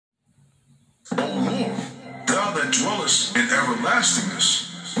O Lord, thou that dwellest in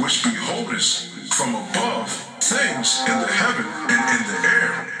everlastingness, which beholdest from above things in the heaven and in the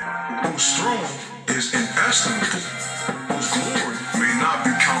air, whose throne is inestimable, whose glory may not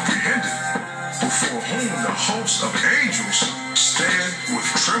be comprehended, before whom the hosts of angels stand with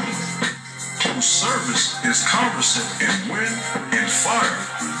trembling, whose service is conversant in wind and fire,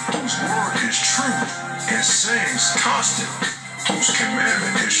 whose word is true and sayings constant, whose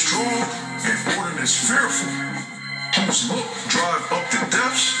commandment is strong and ordinance fearful, whose look drive up the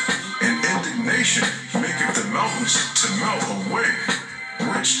depths, and indignation maketh the mountains to melt away,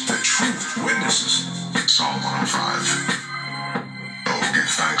 which the truth witnesses. Psalm 105. Oh, give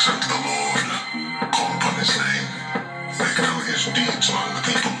thanks unto the Lord, call upon his name, make known his deeds among the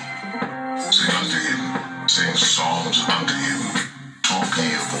people. Sing unto him, sing psalms unto him, talk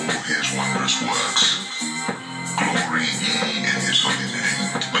ye of all his wondrous works. Glory ye in his holy name,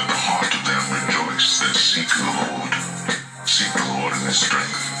 let the heart of them rejoice that seek the Lord. Seek the Lord in his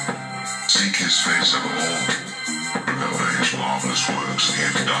strength, seek his face evermore. Remember his marvelous works that he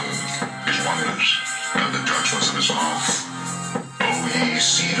hath done, his wonders, and the judgments of his mouth. O ye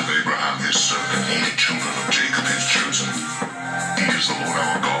seed of Abraham his servant, ye children of Jacob his chosen. He is the Lord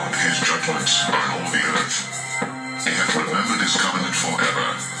our God, his judgments are in all the earth. He hath remembered his covenant forever,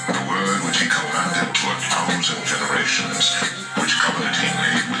 the word which he commanded to 1,000 generations, which covenant he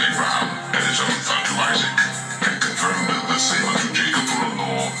made with Abraham and his oath unto Isaac, and confirmed the same unto Jacob for a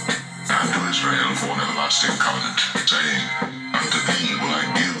law, and to Israel for an everlasting covenant, saying, Unto thee will I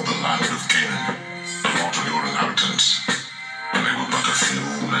give the land of Canaan, the lot of your inheritance. And they were but a few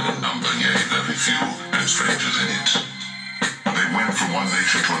men in number, yea, very few, and strangers in it. And they went from one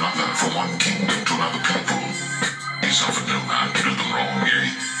nation to another, from one kingdom to another people. He suffered no man to do them wrong, yea,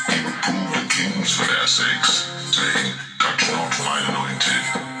 he reproved the kings for their sakes, saying, Touch not mine anointed,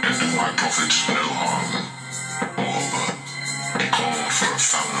 and do my prophets no harm. Moreover, he called for a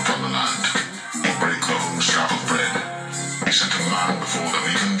famine upon the land. He brake the whole staff of bread. He sent a man before them,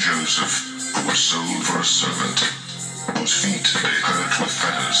 even Joseph, who was sold for a servant, whose feet they hurt with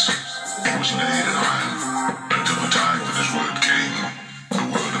fetters. He was laid in iron, until the time that his word came. The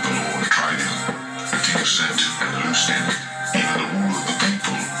word of the Lord tried him. The king sent and loosed him, even the ruler of the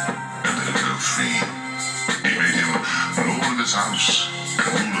people, and let him go free. He made him lord of his house, and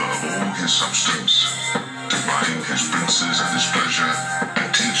ruler of all his substance, to bind his princes at his pleasure, and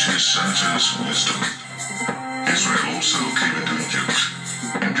teach his senators wisdom. Israel also came into Egypt,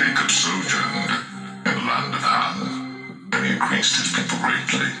 and Jacob sojourned in the land of Ham, and he increased his people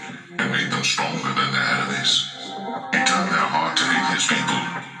greatly, and made them stronger than their enemies. He turned their heart to hate his people,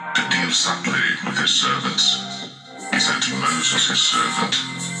 to deal subtly with his servants. He sent Moses his servant,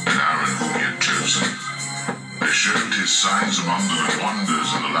 and Aaron whom he had chosen. They showed his signs among them and wonders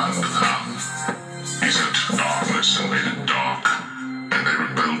in the land of Ham. He sent darkness and made it dark, and they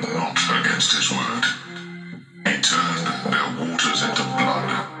rebelled not against his word. He turned their waters into blood,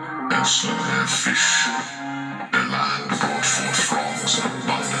 and slew their fish. Their land brought forth frogs in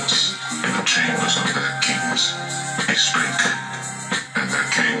abundance in the chambers of their kings. He spake, and there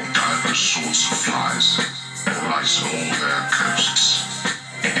came divers sorts of flies, and lice in all their coasts.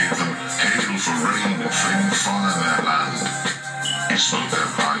 He gave them hail for rain and flaming fire in their land. He smote their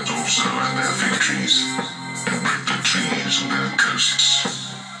vines also and their fig trees, and brake the trees of their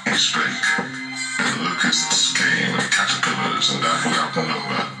coasts. He spake, and the locusts came, and caterpillars, and that without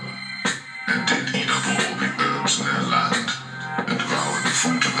number, and did eat up all the herbs in their land, and devoured the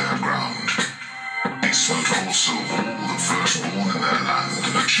fruit of their ground. He smote also all the firstborn in their land,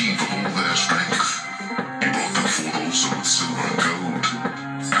 and the chief of all their strength. He brought them forth also with silver and gold,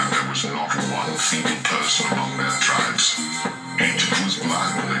 and there was not one feeble person among their tribes. Egypt was glad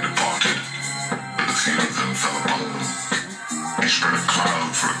when they departed, but the fear of them fell upon them. He spread a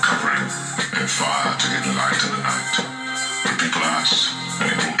cloud for a covering, and fire to give light in the night. The people asked, and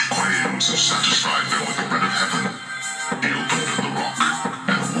he brought quails and satisfied them with the bread of heaven. He opened the rock,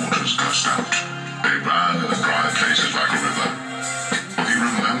 and the waters gushed out. They ran in the dry places like a river. For he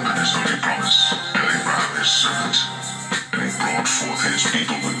remembered his holy promise, and Abraham his servant. And he brought forth his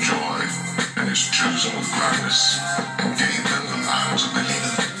people with joy, and his chosen with gladness, and gave them the lands of the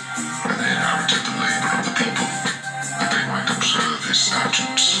heathen. And they inherited the labor of the people, that they might observe his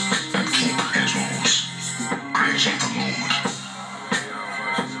statutes, and keep his laws. Praise ye the Lord.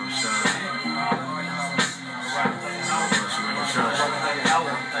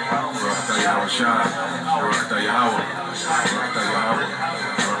 Yahawah,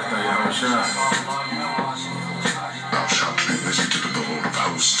 Thou shalt be visited of the Lord of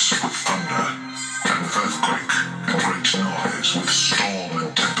hosts with thunder, and with earthquake, and great noise, with storm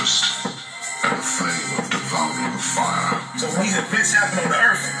and tempest. And these events happen on the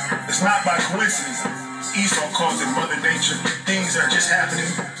earth, it's not by coincidence. Esau calls it Mother Nature. Things are just happening.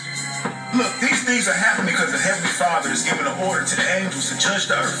 Look, these things are happening because the Heavenly Father is giving an order to the angels to judge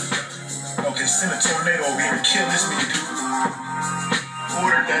the earth. Okay, send a tornado over here and kill this many people.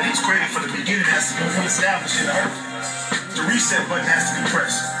 Order that was created from the beginning has to be reestablished in the earth. The reset button has to be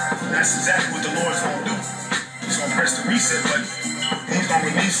pressed. And that's exactly what the Lord's going to do. He's going to press the reset button. And he's going to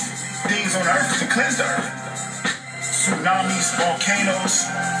release things on the earth to cleanse the earth. Tsunamis, volcanoes,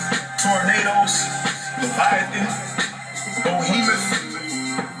 tornadoes, Leviathan, Behemoth.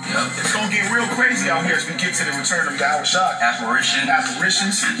 It's going to get real crazy out here as we get to the return of Yahawashi.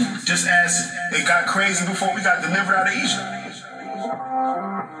 Apparitions. Just as it got crazy before we got delivered out of Egypt.